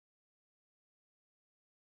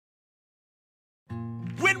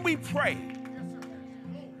when we pray,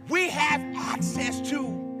 we have access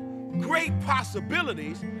to great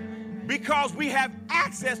possibilities because we have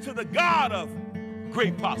access to the God of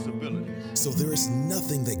great possibilities. So there is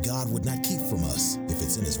nothing that God would not keep from us if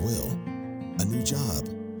it's in His will. A new job,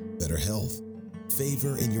 better health,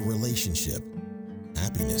 favor in your relationship,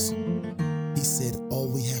 happiness. He said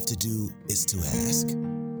all we have to do is to ask.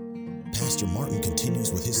 Pastor Martin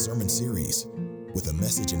continues with his sermon series with a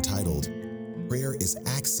message entitled, Prayer is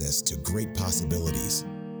Access to Great Possibilities.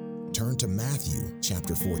 Turn to Matthew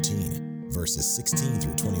chapter 14, verses 16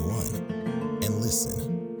 through 21, and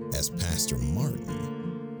listen as Pastor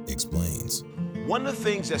Martin explains. One of the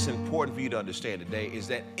things that's important for you to understand today is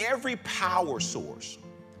that every power source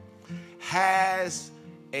has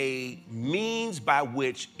a means by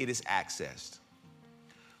which it is accessed.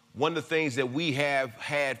 One of the things that we have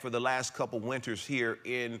had for the last couple winters here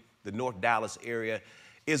in the North Dallas area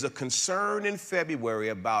is a concern in February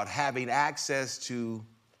about having access to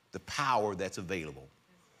the power that's available.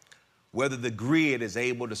 Whether the grid is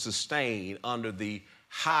able to sustain under the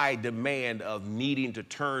high demand of needing to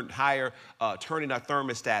turning our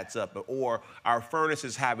thermostats up, or our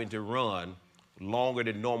furnaces having to run longer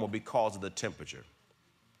than normal because of the temperature.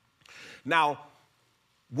 Now,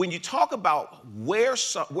 when you talk about where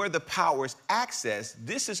the power is accessed,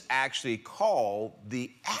 this is actually called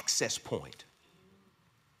the access point.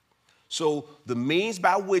 So the means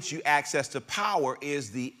by which you access the power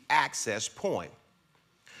is the access point.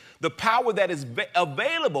 The power that is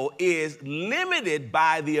available is limited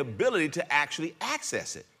by the ability to actually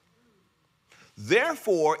access it.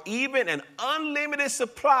 Therefore, even an unlimited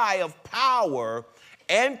supply of power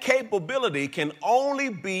and capability can only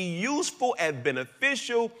be useful and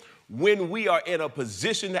beneficial when we are in a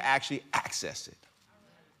position to actually access it.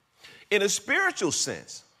 In a spiritual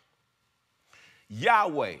sense,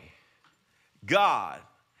 Yahweh, God,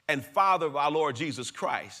 and Father of our Lord Jesus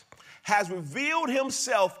Christ, has revealed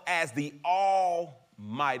himself as the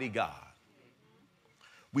Almighty God.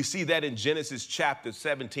 We see that in Genesis chapter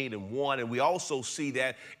 17 and 1, and we also see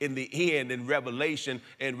that in the end in Revelation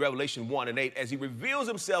 1 and 8, as he reveals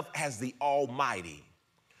himself as the Almighty,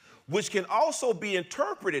 which can also be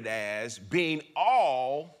interpreted as being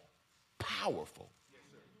all powerful,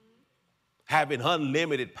 having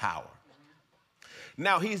unlimited power.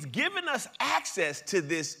 Now, he's given us access to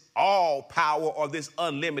this all power or this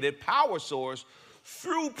unlimited power source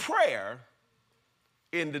through prayer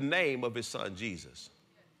in the name of his son, Jesus.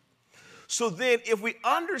 So then if we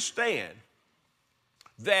understand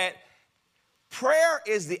that prayer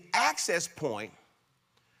is the access point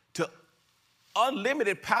to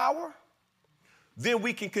unlimited power, then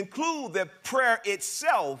we can conclude that prayer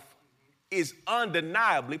itself is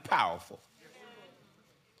undeniably powerful.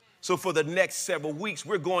 So for the next several weeks,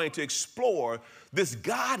 we're going to explore this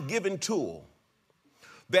God-given tool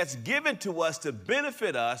that's given to us to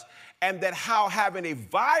benefit us, and that how having a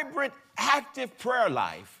vibrant, active prayer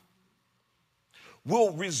life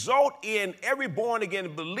will result in every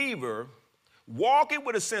born-again believer walking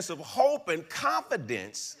with a sense of hope and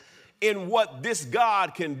confidence in what this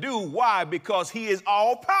God can do. Why? Because he is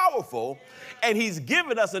all-powerful, and he's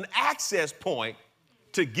given us an access point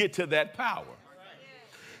to get to that power.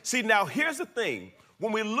 See, now here's the thing.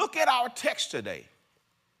 When we look at our text today,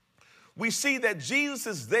 we see that Jesus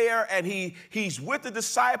is there and he's with the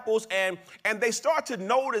disciples, and they start to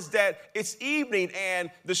notice that it's evening and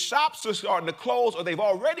the shops are starting to close, or they've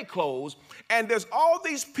already closed, and there's all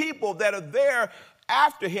these people that are there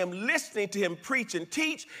after him, listening to him preach and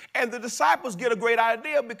teach. And the disciples get a great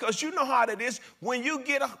idea, because you know how it is when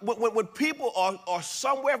when people are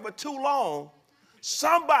somewhere for too long,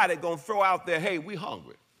 somebody gonna throw out there, hey, we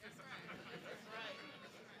hungry.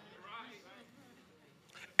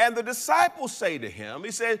 And the disciples say to him, he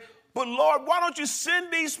said, but Lord, why don't you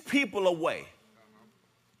send these people away?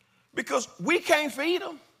 Because we can't feed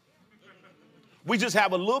them. We just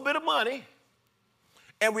have a little bit of money,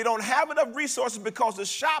 and we don't have enough resources because the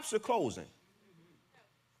shops are closing.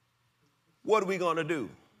 What are we going to do?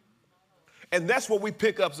 And that's what we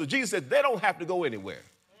pick up. So Jesus said they don't have to go anywhere.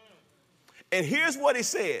 And here's what he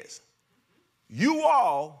says. You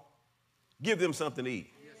all give them something to eat.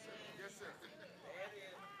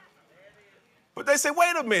 But they say,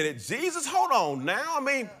 wait a minute, Jesus, hold on now. I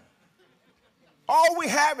mean, all we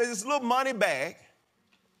have is this little money bag,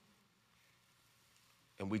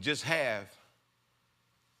 and we just have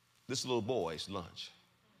this little boy's lunch.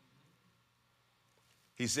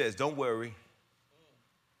 He says, don't worry.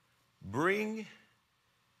 Bring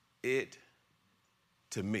it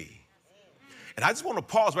to me. And I just want to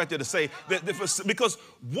pause right there to say that because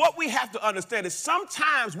what we have to understand is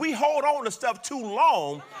sometimes we hold on to stuff too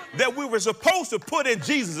long that we were supposed to put in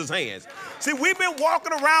Jesus' hands. See, we've been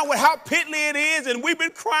walking around with how piddly it is, and we've been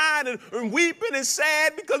crying and weeping and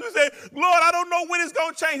sad because we say, Lord, I don't know when it's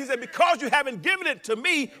going to change. He said, because you haven't given it to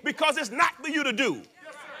me, because it's not for you to do.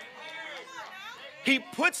 He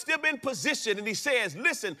puts them in position and he says,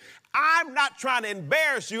 listen, I'm not trying to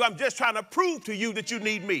embarrass you. I'm just trying to prove to you that you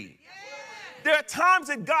need me. There are times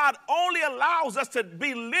that God only allows us to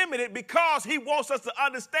be limited because he wants us to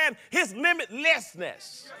understand his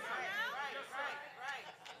limitlessness.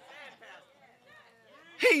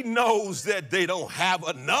 He knows that they don't have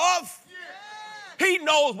enough. He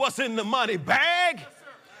knows what's in the money bag.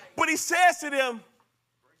 But he says to them,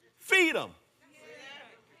 feed them.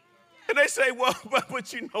 And they say, well,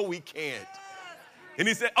 but you know we can't. And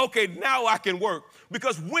he said, okay, now I can work.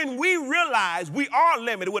 Because when we realize we are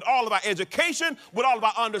limited with all of our education, with all of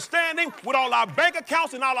our understanding, with all our bank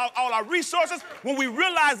accounts and all our resources, when we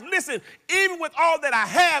realize, listen, even with all that I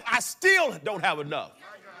have, I still don't have enough.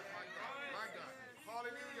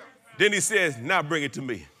 Then he says, now bring it to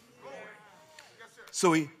me.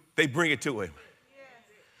 So they bring it to him.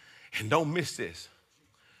 And don't miss this.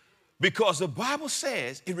 Because the Bible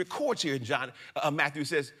says, it records here in Matthew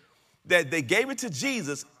says, that they gave it to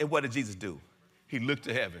Jesus, and what did Jesus do? He looked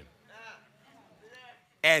to heaven,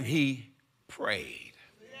 and he prayed.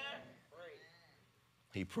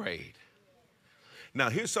 He prayed. Now,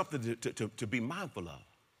 here's something to be mindful of.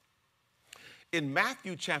 In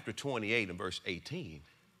Matthew chapter 28 and verse 18,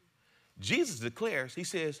 Jesus declares, he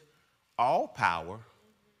says, all power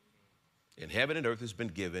in heaven and earth has been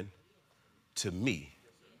given to me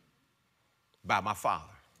by my Father.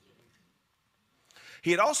 He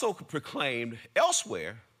had also proclaimed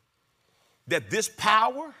elsewhere that this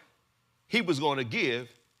power he was going to give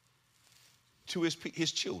to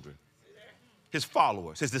his children, his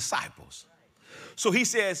followers, his disciples. So he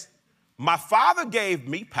says, my Father gave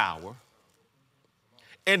me power,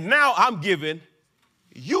 and now I'm giving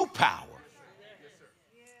you power.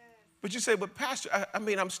 But you say, but Pastor, I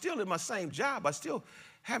mean, I'm still in my same job. I still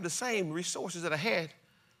have the same resources that I had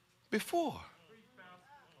before.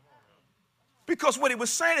 Because what he was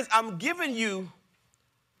saying is, I'm giving you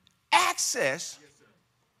access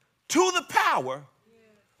to the power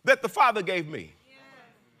that the Father gave me.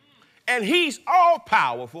 And he's all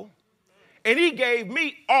powerful, and he gave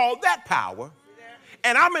me all that power,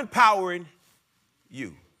 and I'm empowering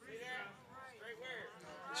you.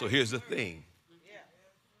 So here's the thing.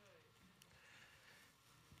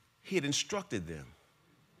 He had instructed them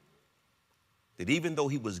that even though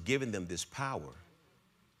he was giving them this power,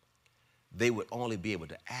 they would only be able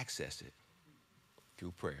to access it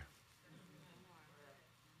through prayer.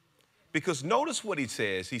 Because notice what he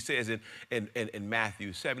says. He says in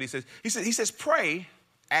Matthew 7, he says, pray,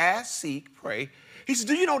 ask, seek, pray. He says,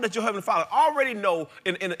 do you know that your Heavenly Father already know,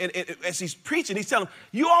 as he's preaching, he's telling them,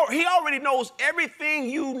 he already knows everything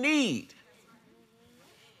you need.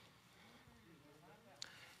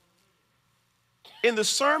 In the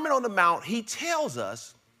Sermon on the Mount, he tells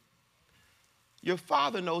us, your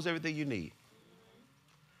Father knows everything you need.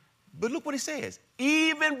 But look what he says.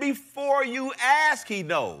 Even before you ask, he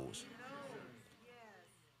knows.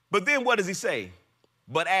 But then what does he say?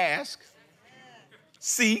 But ask,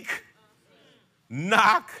 seek,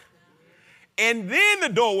 knock, and then the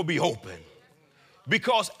door will be open.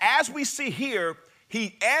 Because as we see here,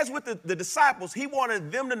 as with the disciples, he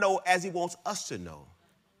wanted them to know, as he wants us to know,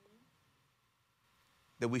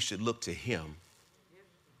 that we should look to him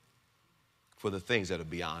for the things that are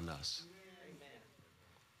beyond us.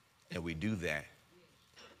 And we do that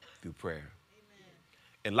through prayer.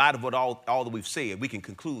 In light of what all that we've said, we can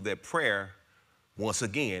conclude that prayer, once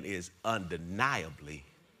again, is undeniably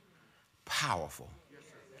powerful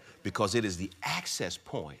because it is the access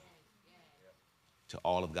point to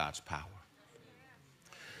all of God's power.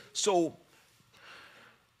 So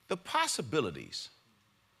the possibilities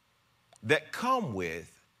that come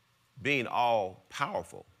with being all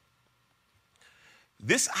powerful,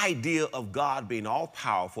 this idea of God being all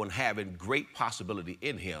powerful and having great possibility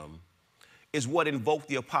in him is what invoked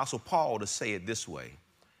the Apostle Paul to say it this way.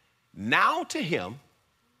 Now to him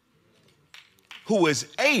who is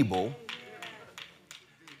able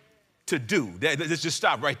to do. Let's just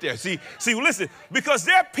stop right there. See, listen, because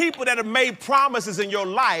there are people that have made promises in your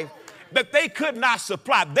life that they could not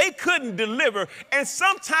supply. They couldn't deliver. And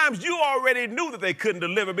sometimes you already knew that they couldn't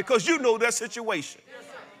deliver because you know their situation.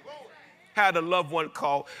 Had a loved one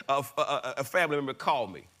call, a family member call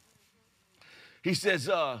me. He says,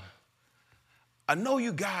 I know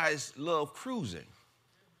you guys love cruising.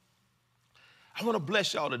 I want to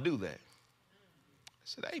bless y'all to do that. I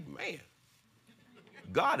said, amen.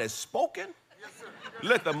 God has spoken.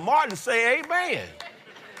 Let the Martin say amen.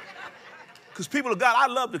 Because people of God,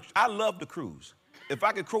 I love to cruise. If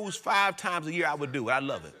I could cruise 5 times a year, I would do it. I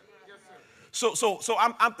love it. So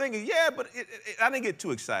I'm thinking, yeah, but I didn't get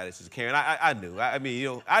too excited, Sister Karen. I knew. I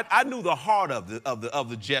mean, I knew the heart of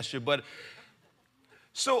the gesture. But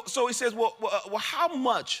so he says, well, how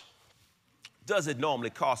much does it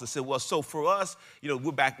normally cost? I said, well, so for us,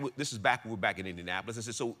 we're back in Indianapolis. I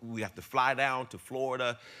said, so we have to fly down to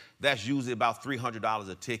Florida. That's usually about $300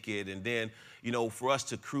 a ticket. And then, for us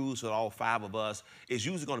to cruise with all 5 of us, it's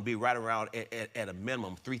usually going to be right around at a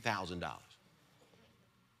minimum $3,000.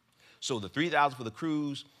 So the $3,000 for the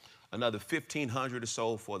cruise, another $1,500 or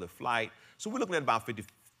so for the flight. So we're looking at about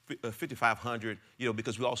 $5,500,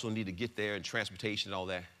 because we also need to get there and transportation and all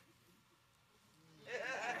that.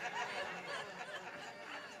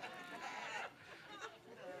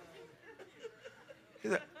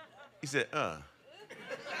 He said,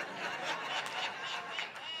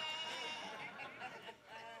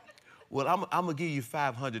 Well, I'm going to give you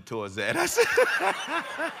 $500 towards that. I said,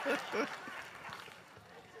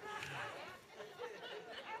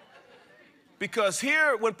 because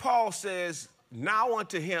here when Paul says, now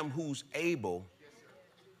unto him who's able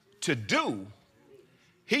to do,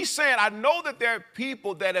 he's saying, I know that there are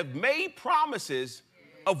people that have made promises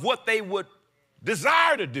of what they would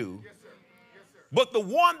desire to do. But the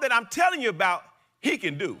one that I'm telling you about, he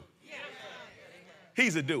can do.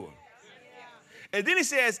 He's a doer. And then he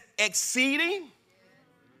says, exceeding,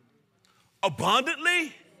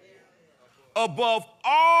 abundantly, above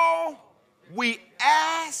all we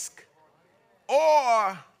ask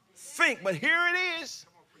or think. But here it is,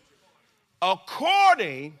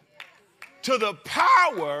 according to the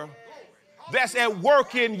power that's at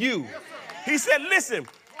work in you. He said, listen,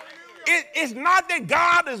 it's not that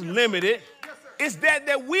God is limited. It's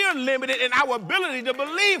that we're limited in our ability to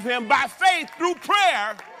believe him by faith through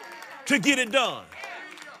prayer to get it done.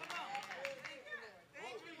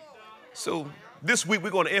 So this week we're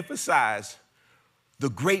going to emphasize the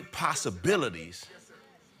great possibilities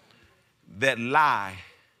that lie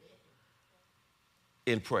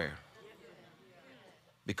in prayer.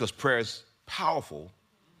 Because prayer is powerful,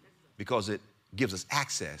 because it gives us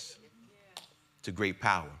access to great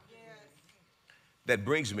power. That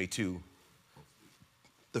brings me to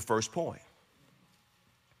the first point.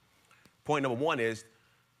 Point number 1 is,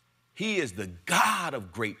 he is the God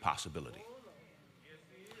of great possibility.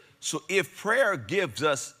 So if prayer gives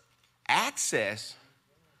us access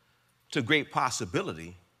to great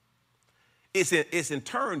possibility, it's in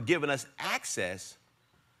turn giving us access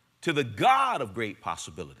to the God of great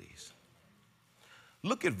possibilities.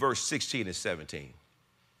 Look at verse 16 and 17.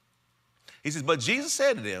 He says, but Jesus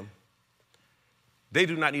said to them, they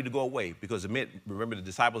do not need to go away, because remember the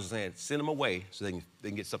disciples are saying, send them away so they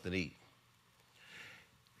can get something to eat.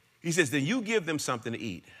 He says, then you give them something to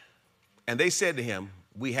eat. And they said to him,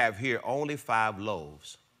 we have here only 5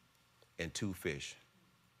 loaves and 2 fish.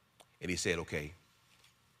 And he said, okay,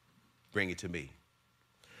 bring it to me.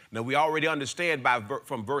 Now we already understand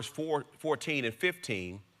from verse 14 and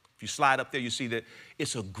 15, if you slide up there, you see that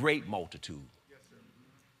it's a great multitude.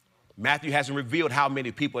 Matthew hasn't revealed how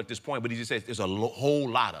many people at this point, but he just says there's a whole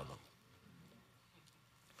lot of them.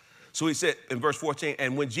 So he said in verse 14,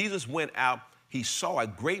 and when Jesus went out, he saw a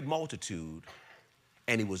great multitude,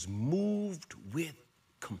 and he was moved with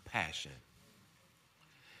compassion.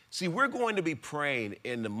 See, we're going to be praying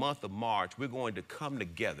in the month of March. We're going to come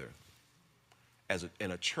together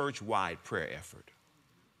in a church-wide prayer effort.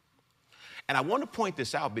 And I want to point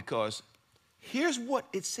this out because here's what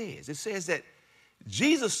it says. It says that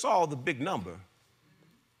Jesus saw the big number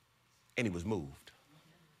and he was moved.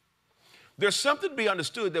 There's something to be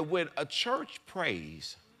understood that when a church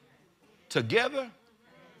prays together,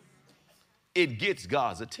 it gets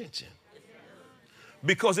God's attention.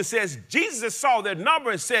 Because it says Jesus saw their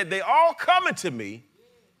number and said, they all coming to me,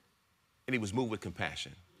 and he was moved with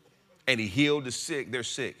compassion. And he healed the sick, they're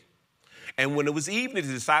sick. And when it was evening,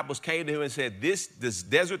 the disciples came to him and said, this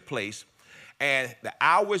desert place, and the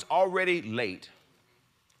hour is already late.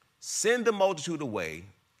 Send the multitude away,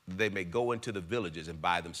 they may go into the villages and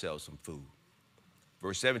buy themselves some food.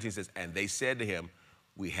 Verse 17 says, and they said to him,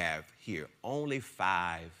 we have here only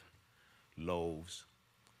 5 loaves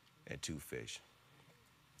and 2 fish.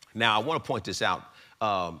 Now, I want to point this out,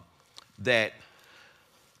 that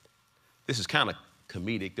this is kind of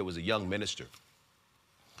comedic. There was a young minister,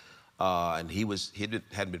 and he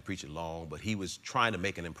hadn't been preaching long, but he was trying to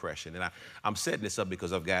make an impression. And I'm setting this up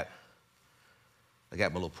because I got my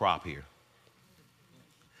little prop here.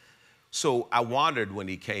 So I wondered when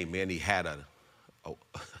he came in, he had a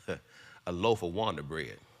loaf of Wonder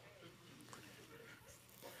Bread.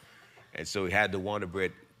 And so he had the Wonder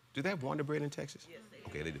Bread. Do they have Wonder Bread in Texas? Yes, they do.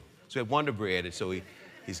 Okay, they do. So he had Wonder Bread, and so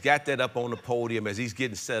he's got that up on the podium as he's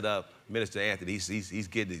getting set up. Minister Anthony, he's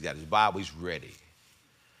got his Bible, he's ready.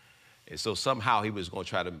 And so somehow he was going to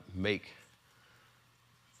try to make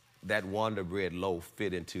that Wonder Bread loaf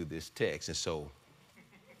fit into this text. And so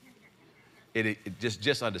it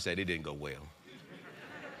just understand it didn't go well.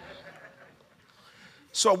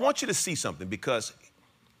 So I want you to see something, because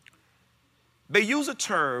they use a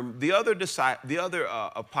term, the other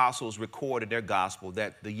apostles record in their gospel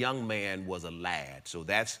that the young man was a lad. So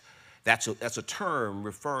that's a term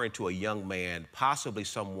referring to a young man, possibly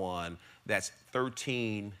someone that's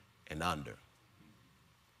 13 and under.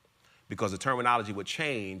 Because the terminology would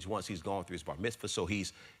change once he's gone through his bar mitzvah. So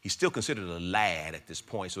he's still considered a lad at this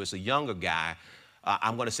point. So it's a younger guy.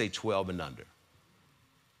 I'm going to say 12 and under.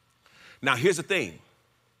 Now, here's the thing.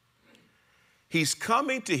 He's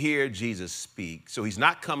coming to hear Jesus speak. So he's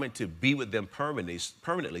not coming to be with them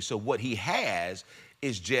permanently. So what he has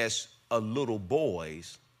is just a little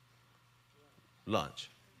boy's lunch.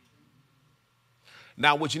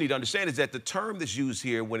 Now, what you need to understand is that the term that's used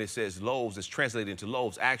here when it says loaves, it's translated into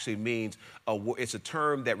loaves, actually means it's a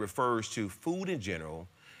term that refers to food in general.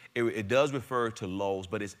 It does refer to loaves,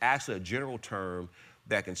 but it's actually a general term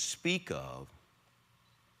that can speak of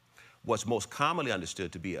what's most commonly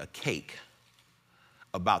understood to be a cake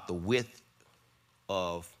about the width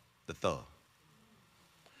of the thumb.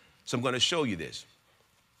 So I'm going to show you this.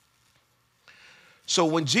 So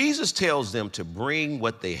when Jesus tells them to bring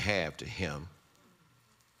what they have to him,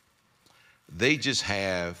 they just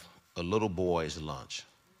have a little boy's lunch.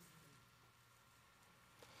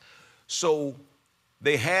 So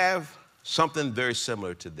they have something very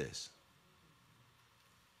similar to this.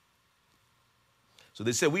 So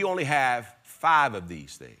they said, we only have 5 of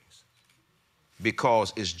these things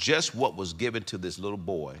because it's just what was given to this little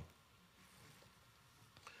boy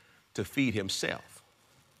to feed himself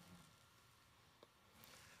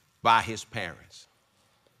by his parents.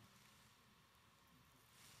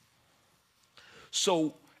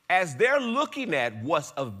 So as they're looking at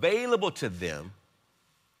what's available to them,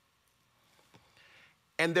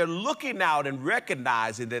 and they're looking out and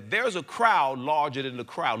recognizing that there's a crowd larger than the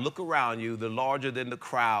crowd. Look around you, the larger than the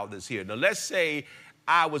crowd that's here. Now, let's say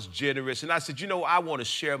I was generous and I said, I want to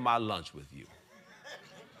share my lunch with you.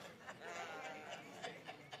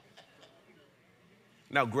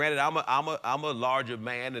 Now, granted, I'm a larger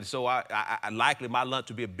man, and so I likely my lunch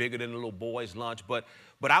would be bigger than the little boy's lunch, but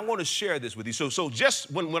I want to share this with you. So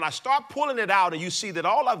just when I start pulling it out and you see that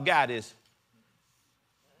all I've got is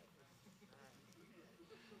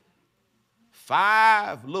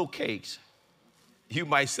 5 little cakes, you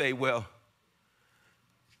might say, well,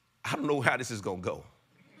 I don't know how this is going to go.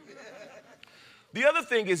 The other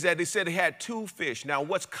thing is that they said they had 2 fish. Now,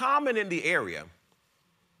 what's common in the area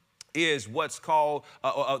is what's called,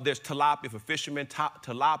 there's tilapia for fishermen,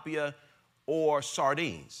 tilapia or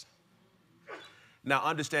sardines. Now,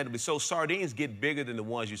 understandably, so sardines get bigger than the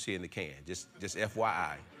ones you see in the can, just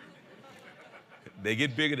FYI. They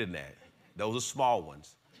get bigger than that. Those are small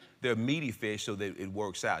ones. They're meaty fish, so that it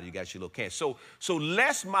works out. You got your little can. So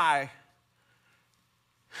lest my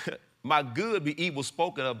good be evil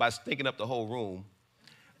spoken of by stinking up the whole room,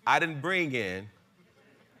 I didn't bring in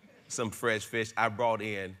some fresh fish. I brought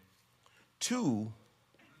in 2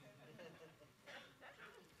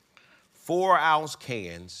 4-ounce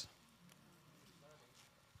cans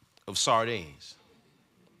of sardines.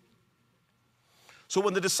 So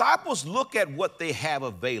when the disciples look at what they have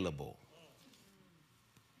available,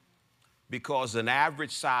 because an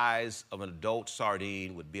average size of an adult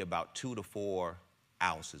sardine would be about 2 to 4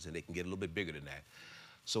 ounces, and they can get a little bit bigger than that.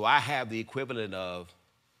 So I have the equivalent of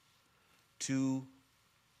 2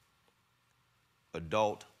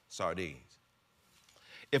 adult sardines.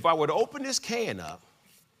 If I were to open this can up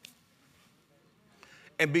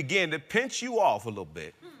and begin to pinch you off a little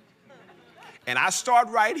bit, and I start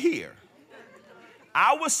right here,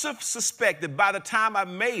 I would suspect that by the time I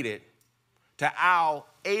made it to aisle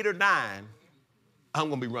 8 or 9, I'm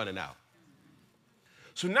going to be running out.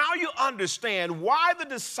 So now you understand why the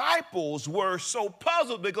disciples were so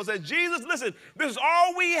puzzled, because as Jesus, listen, this is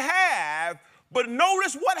all we have, but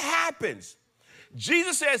notice what happens.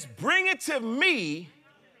 Jesus says, bring it to me,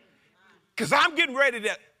 because I'm getting ready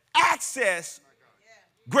to access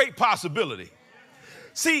great possibility.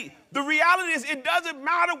 See, the reality is it doesn't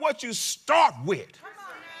matter what you start with.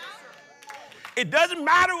 It doesn't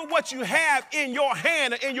matter what you have in your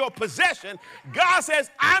hand or in your possession. God says,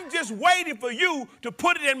 I'm just waiting for you to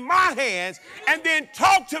put it in my hands and then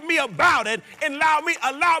talk to me about it and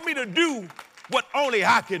allow me to do what only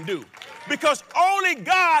I can do. Because only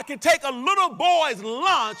God can take a little boy's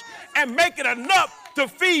lunch and make it enough to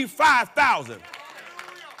feed 5,000.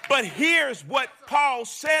 But here's what Paul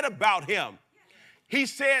said about him. He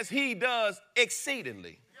says he does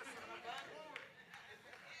exceedingly.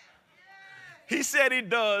 He said he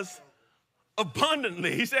does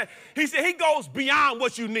abundantly. He said he goes beyond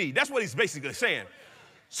what you need. That's what he's basically saying.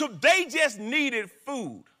 So they just needed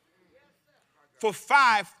food for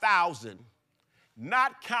 5,000,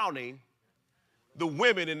 not counting the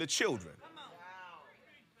women and the children.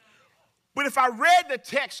 But if I read the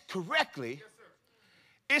text correctly,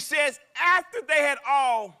 it says after they had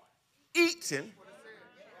all eaten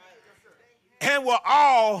and were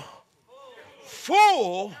all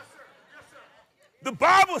full, the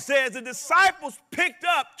Bible says the disciples picked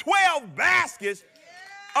up 12 baskets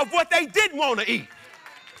of what they didn't want to eat.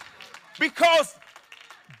 Because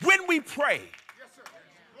when we pray,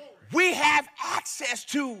 we have access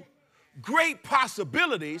to great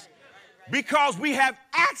possibilities because we have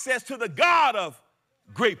access to the God of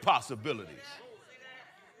great possibilities.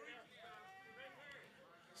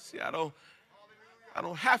 See, I don't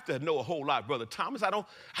have to know a whole lot, Brother Thomas. I don't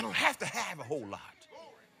have to have a whole lot.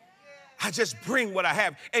 I just bring what I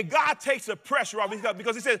have. And God takes the pressure off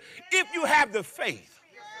because he says, if you have the faith,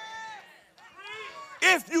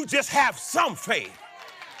 if you just have some faith.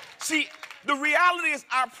 See, the reality is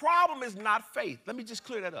our problem is not faith. Let me just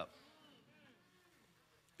clear that up.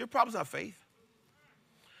 Your problem is not faith.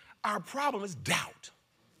 Our problem is doubt.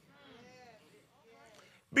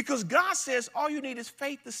 Because God says all you need is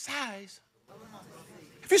faith the size.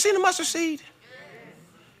 Have you seen a mustard seed?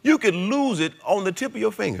 You could lose it on the tip of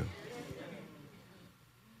your finger.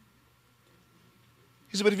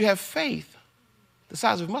 He said, but if you have faith the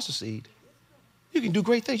size of a mustard seed, you can do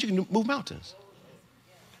great things. You can move mountains.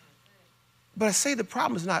 But I say the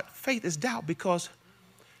problem is not faith, it's doubt, because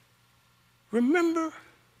remember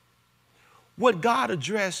what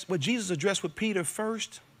Jesus addressed with Peter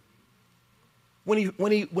first when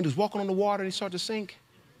he was walking on the water and he started to sink?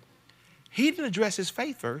 He didn't address his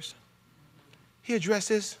faith first. He addressed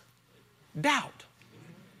his doubt.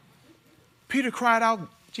 Peter cried out,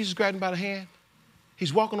 Jesus grabbed him by the hand.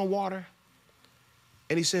 He's walking on water,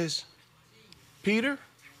 and he says, Peter,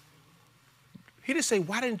 he didn't say,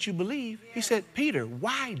 why didn't you believe? He said, Peter,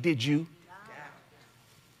 why did you?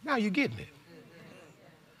 Now you're getting it.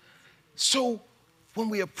 So when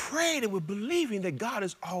we are praying and we're believing that God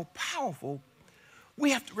is all powerful, we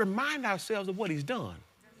have to remind ourselves of what he's done.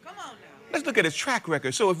 Come on now. Let's look at his track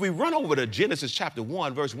record. So if we run over to Genesis chapter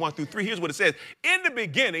 1, verse 1 through 3, here's what it says. In the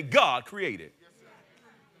beginning, God created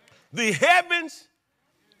the heavens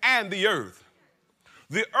and the earth.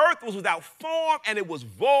 The earth was without form and it was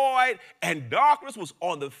void, and darkness was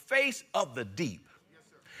on the face of the deep.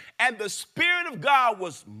 And the Spirit of God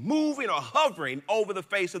was moving or hovering over the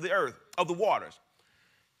face of the earth, of the waters.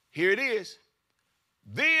 Here it is.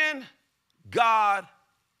 Then God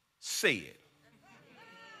said.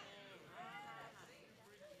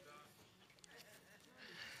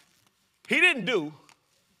 He didn't do,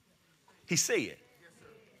 he said.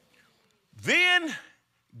 Then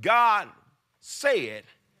God said,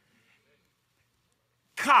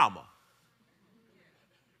 comma.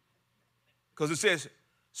 Because it says,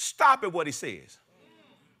 stop at what he says.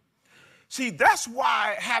 See, that's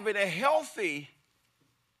why having a healthy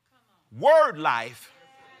word life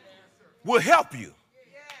will help you.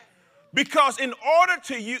 Because in order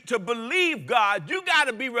to believe God, you got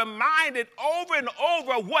to be reminded over and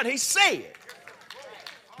over of what he said.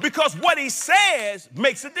 Because what he says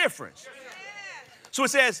makes a difference. So it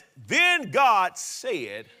says, then God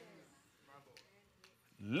said,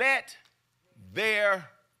 let there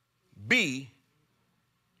be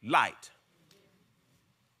light,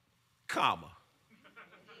 comma.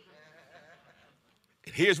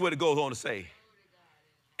 And here's what it goes on to say,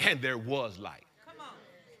 and there was light.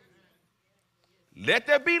 Let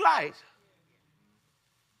there be light,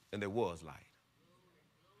 and there was light.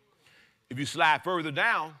 If you slide further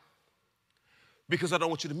down, because I don't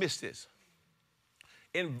want you to miss this,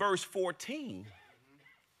 in verse 14,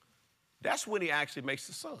 that's when he actually makes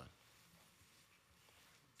the sun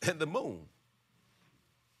and the moon.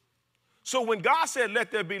 So when God said,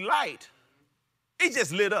 let there be light, it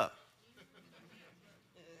just lit up.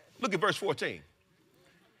 Look at verse 14.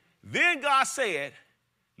 Then God said,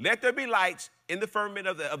 let there be lights in the firmament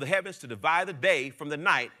of the heavens to divide the day from the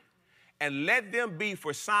night, and let them be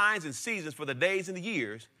for signs and seasons for the days and the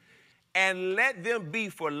years, and let them be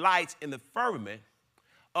for lights in the firmament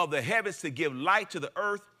of the heavens to give light to the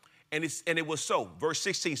earth. And it was so. Verse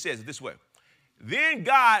 16 says it this way. Then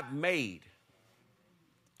God made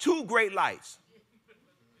two great lights.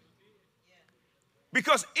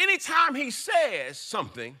 Because anytime he says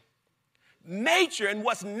something, nature and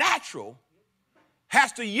what's natural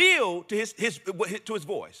has to yield to his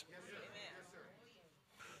voice.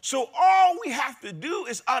 So all we have to do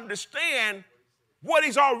is understand what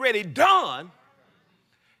he's already done,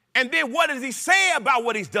 and then what does he say about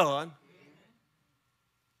what he's done,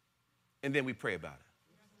 and then we pray about it.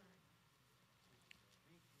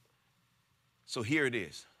 So here it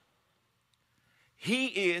is. He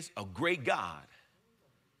is a great God,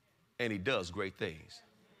 and he does great things.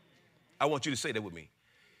 I want you to say that with me.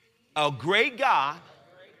 A great God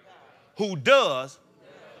who does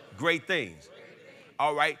great things.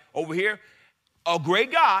 All right, over here, a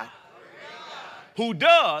great God who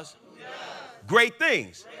does great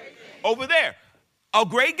things. Over there, a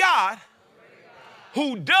great God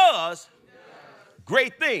who does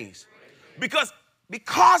great things.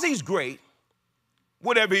 Because he's great,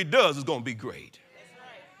 whatever he does is going to be great.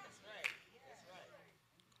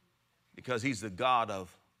 Because he's the God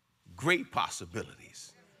of great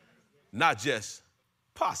possibilities, not just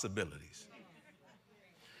possibilities.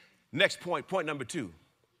 Next point, point number 2.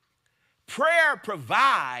 Prayer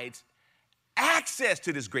provides access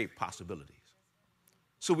to this great possibilities.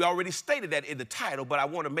 So we already stated that in the title, but I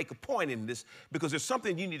want to make a point in this because there's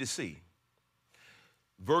something you need to see.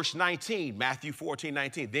 Verse 19, Matthew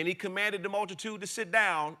 14:19. Then he commanded the multitude to sit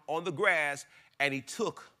down on the grass, and he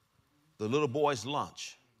took the little boy's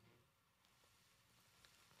lunch.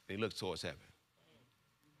 And he looked towards heaven.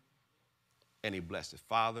 And he blessed it.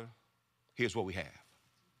 Father, here's what we have.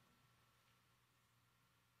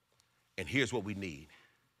 And here's what we need.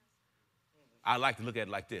 I like to look at it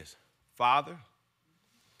like this. Father,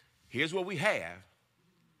 here's what we have.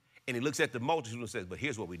 And he looks at the multitude and says, but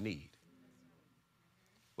here's what we need.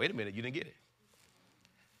 Wait a minute, you didn't get it.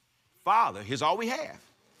 Father, here's all we have.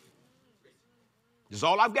 This is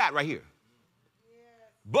all I've got right here.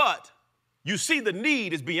 But you see the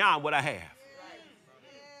need is beyond what I have.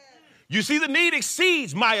 You see the need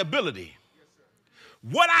exceeds my ability.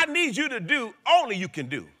 What I need you to do, only you can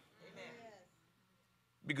do.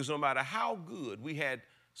 Because no matter how good, we had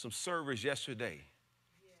some servers yesterday.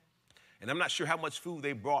 And I'm not sure how much food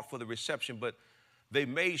they brought for the reception, but they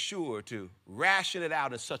made sure to ration it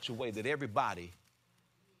out in such a way that everybody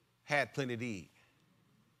had plenty to eat.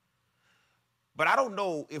 But I don't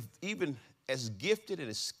know if even as gifted and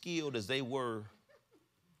as skilled as they were,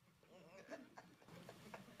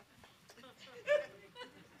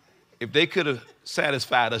 if they could have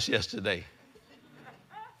satisfied us yesterday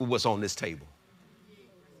with what's on this table.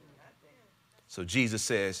 So Jesus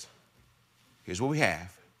says, here's what we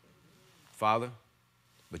have, Father,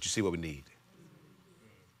 but you see what we need.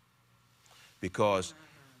 Because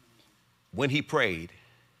when he prayed,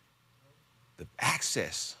 the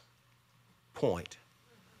access point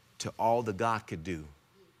to all that God could do,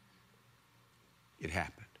 it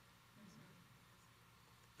happened.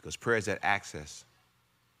 Because prayer is that access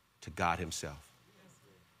to God himself.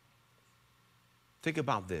 Think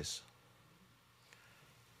about this.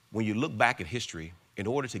 When you look back at history, in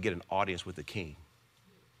order to get an audience with the king,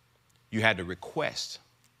 you had to request.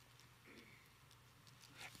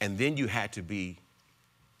 And then you had to be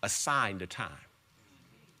assigned a time.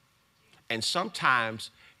 And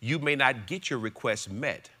sometimes you may not get your request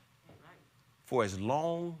met for as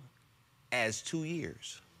long as 2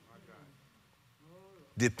 years,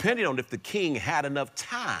 depending on if the king had enough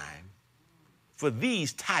time for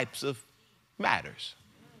these types of matters,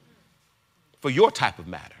 for your type of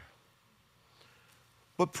matter.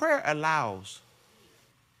 But prayer allows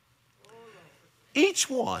each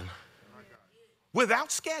one,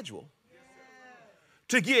 without schedule,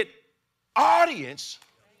 to get audience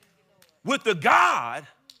with the God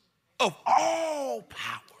of all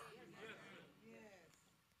power.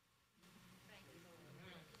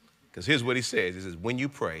 Because here's what he says. He says, when you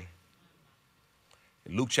pray,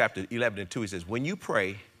 in Luke chapter 11:2, he says, when you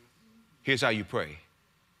pray, here's how you pray.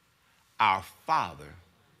 Our Father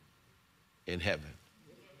in heaven.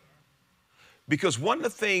 Because one of the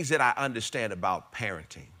things that I understand about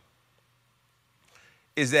parenting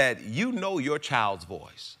is that you know your child's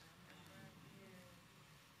voice.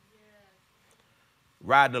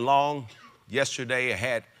 Riding along yesterday, I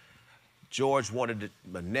had George wanted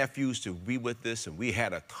my nephews to be with us, and we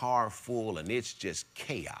had a car full, and it's just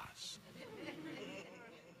chaos.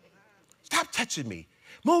 Stop touching me.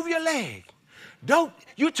 Move your leg. Don't,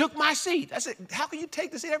 you took my seat. I said, how can you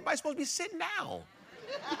take the seat? Everybody's supposed to be sitting down.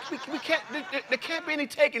 We can't, there can't be any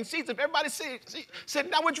taking seats if everybody's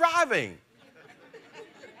sitting down, we're driving.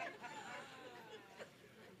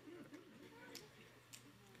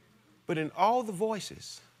 But in all the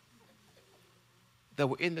voices that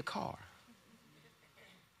were in the car,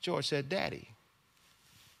 George said, Daddy,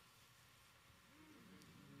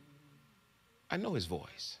 I know his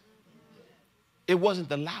voice. It wasn't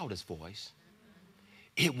the loudest voice.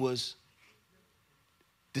 It was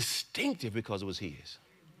distinctive because it was his.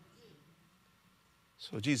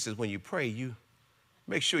 So Jesus says, when you pray, you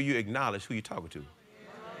make sure you acknowledge who you're talking to.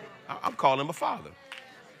 I'm calling him a father.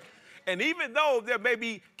 And even though there may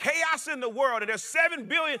be chaos in the world and there's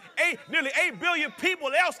nearly 8 billion people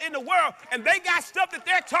else in the world, and they got stuff that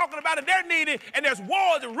they're talking about and they're needing, and there's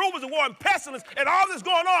wars and rumors of war and pestilence and all this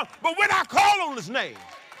going on, but when I call on his name,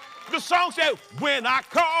 the song said, when I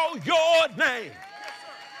call your name,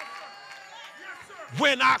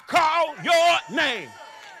 when I call your name,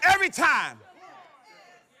 every time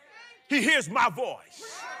he hears my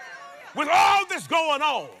voice, with all this going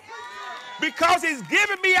on, because he's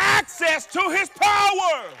given me access to his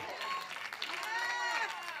power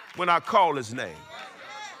when I call his name.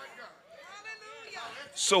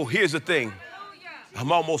 So here's the thing.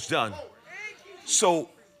 I'm almost done. So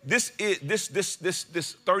this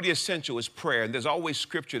 30 essential is prayer, and there's always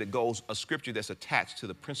scripture that goes, a scripture that's attached to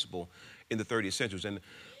the principle in the 30 essentials. And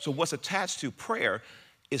so what's attached to prayer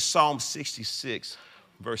is Psalm 66,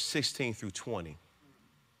 verse 16 through 20.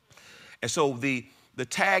 And so the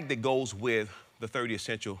tag that goes with the 30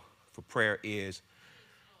 essential for prayer is,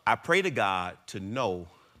 I pray to God to know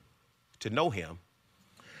him,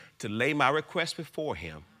 to lay my request before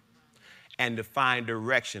him, and to find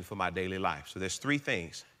direction for my daily life. So there's 3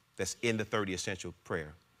 things that's in the 30 essential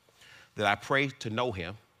prayer. That I pray to know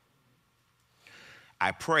him.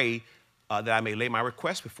 I pray that I may lay my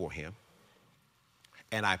request before him.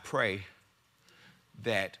 And I pray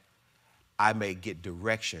that I may get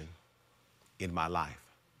direction in my life.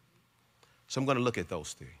 So I'm going to look at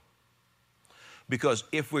those 3. Because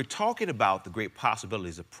if we're talking about the great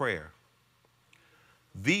possibilities of prayer,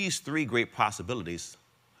 these 3 great possibilities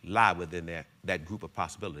lie within that group of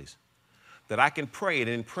possibilities. That I can pray, and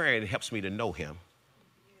in prayer it helps me to know him.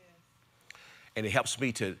 And it helps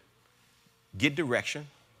me to get direction,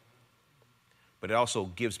 but it also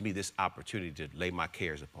gives me this opportunity to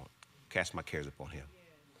cast my cares upon him.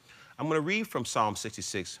 I'm going to read from Psalm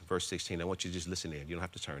 66, verse 16. I want you to just listen in. You don't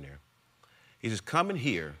have to turn there. He says, come and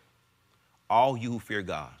hear, all you who fear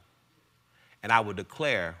God, and I will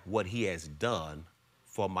declare what he has done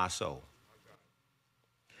for my soul.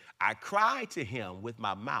 I cried to him with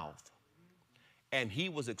my mouth, and he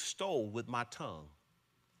was extolled with my tongue.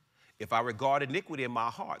 If I regard iniquity in my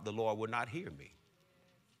heart, the Lord will not hear me.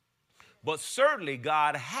 But certainly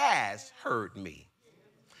God has heard me.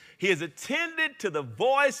 He has attended to the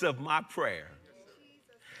voice of my prayer.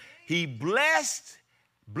 He blessed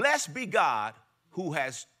be God who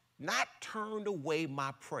has not turned away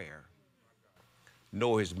my prayer,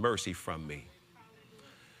 nor his mercy from me.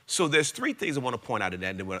 So there's 3 things I want to point out in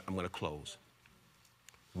that, and then I'm going to close.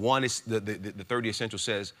 One is the 30 essential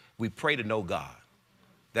says, we pray to know God.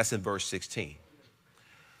 That's in verse 16.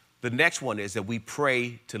 The next one is that we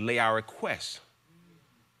pray to lay our requests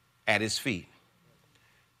at his feet.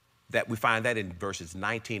 That we find that in verses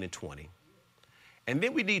 19 and 20. And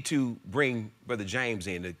then we need to bring Brother James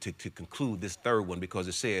in to conclude this 3rd one, because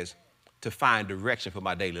it says to find direction for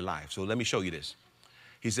my daily life. So let me show you this.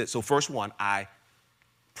 He said, so first one, I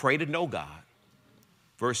pray to know God.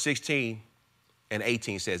 Verse 16 and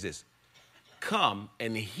 18 says this, come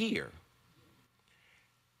and hear.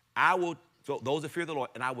 Those that fear the Lord,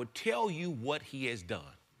 and I will tell you what he has done.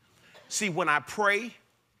 See, when I pray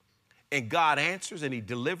and God answers and he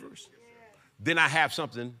delivers, then I have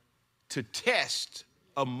something to test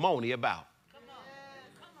ammonia about.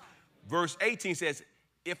 Verse 18 says,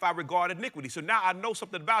 if I regard iniquity. So now I know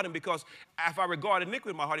something about him, because if I regard iniquity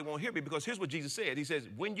in my heart, he won't hear me. Because here's what Jesus said. He says,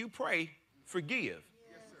 when you pray, forgive.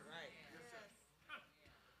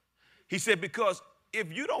 He said, because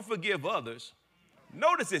if you don't forgive others,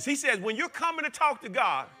 notice this. He says, when you're coming to talk to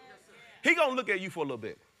God, he's going to look at you for a little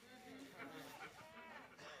bit.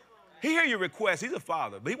 He hear your request. He's a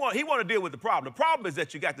father, but he want to deal with the problem. The problem is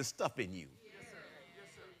that you got the stuff in you.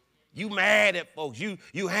 You mad at folks. You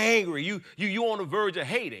angry. You on the verge of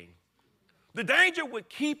hating. The danger with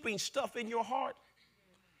keeping stuff in your heart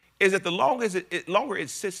is that the longer it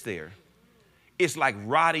sits there, it's like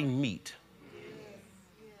rotting meat.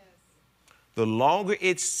 The longer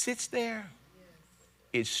it sits there,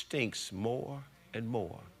 it stinks more and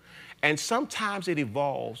more. And sometimes it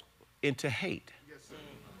evolves into hate.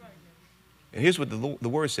 And here's what the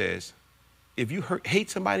word says. If you hate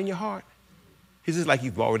somebody in your heart, it's just like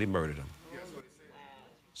you've already murdered them.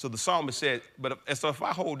 So the psalmist said, so if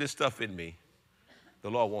I hold this stuff in me, the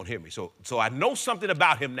Lord won't hear me. So I know something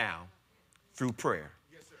about him now through prayer.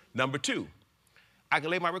 Yes, number 2, I can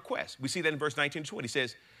lay my request. We see that in verse 19 to 20. He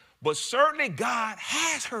says, but certainly God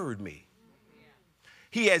has heard me.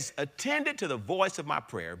 He has attended to the voice of my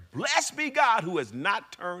prayer. Blessed be God who has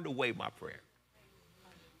not turned away my prayer,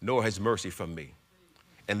 nor has mercy from me.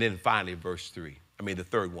 And then finally, the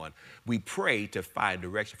third one, we pray to find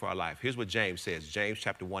direction for our life. Here's what James says, James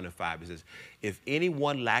chapter 1 and 5. It says, if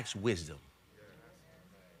anyone lacks wisdom,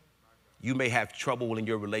 you may have trouble in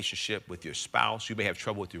your relationship with your spouse. You may have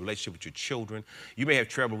trouble with your relationship with your children. You may have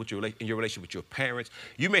trouble in your relationship with your parents.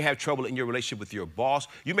 You may have trouble in your relationship with your boss.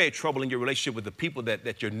 You may have trouble in your relationship with the people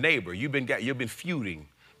that your neighbor. You've been feuding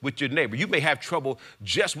with your neighbor. You may have trouble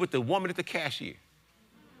just with the woman at the cashier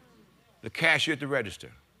at the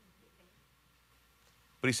register.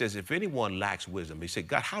 But he says, if anyone lacks wisdom, he said,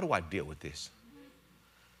 God, how do I deal with this?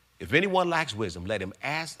 If anyone lacks wisdom, let him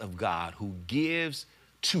ask of God who gives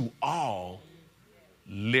to all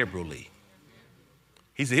liberally.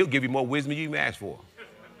 He said he'll give you more wisdom than you even ask for.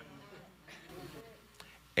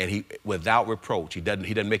 And he, without reproach, he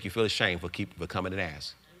doesn't make you feel ashamed for coming and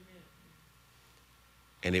ask.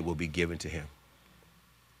 And it will be given to him.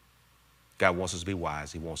 God wants us to be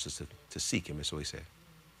wise. He wants us to seek him, and so he said.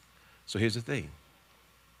 So here's the thing.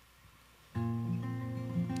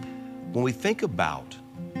 When we think about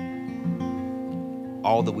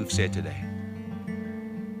all that we've said today,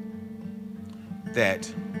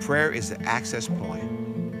 that prayer is the access point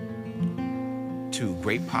to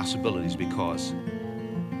great possibilities because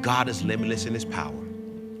God is limitless in his power,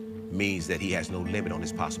 means that he has no limit on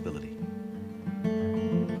his possibility.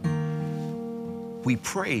 We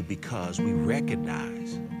pray because we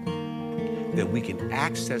recognize that we can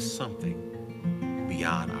access something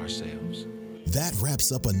beyond ourselves. That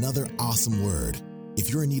wraps up another awesome word. If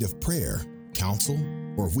you're in need of prayer, counsel,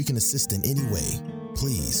 or if we can assist in any way,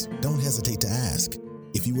 please don't hesitate to ask.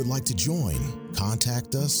 If you would like to join,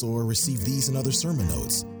 contact us, or receive these and other sermon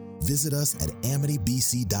notes, visit us at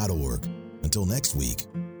amitybc.org. Until next week,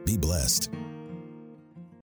 be blessed.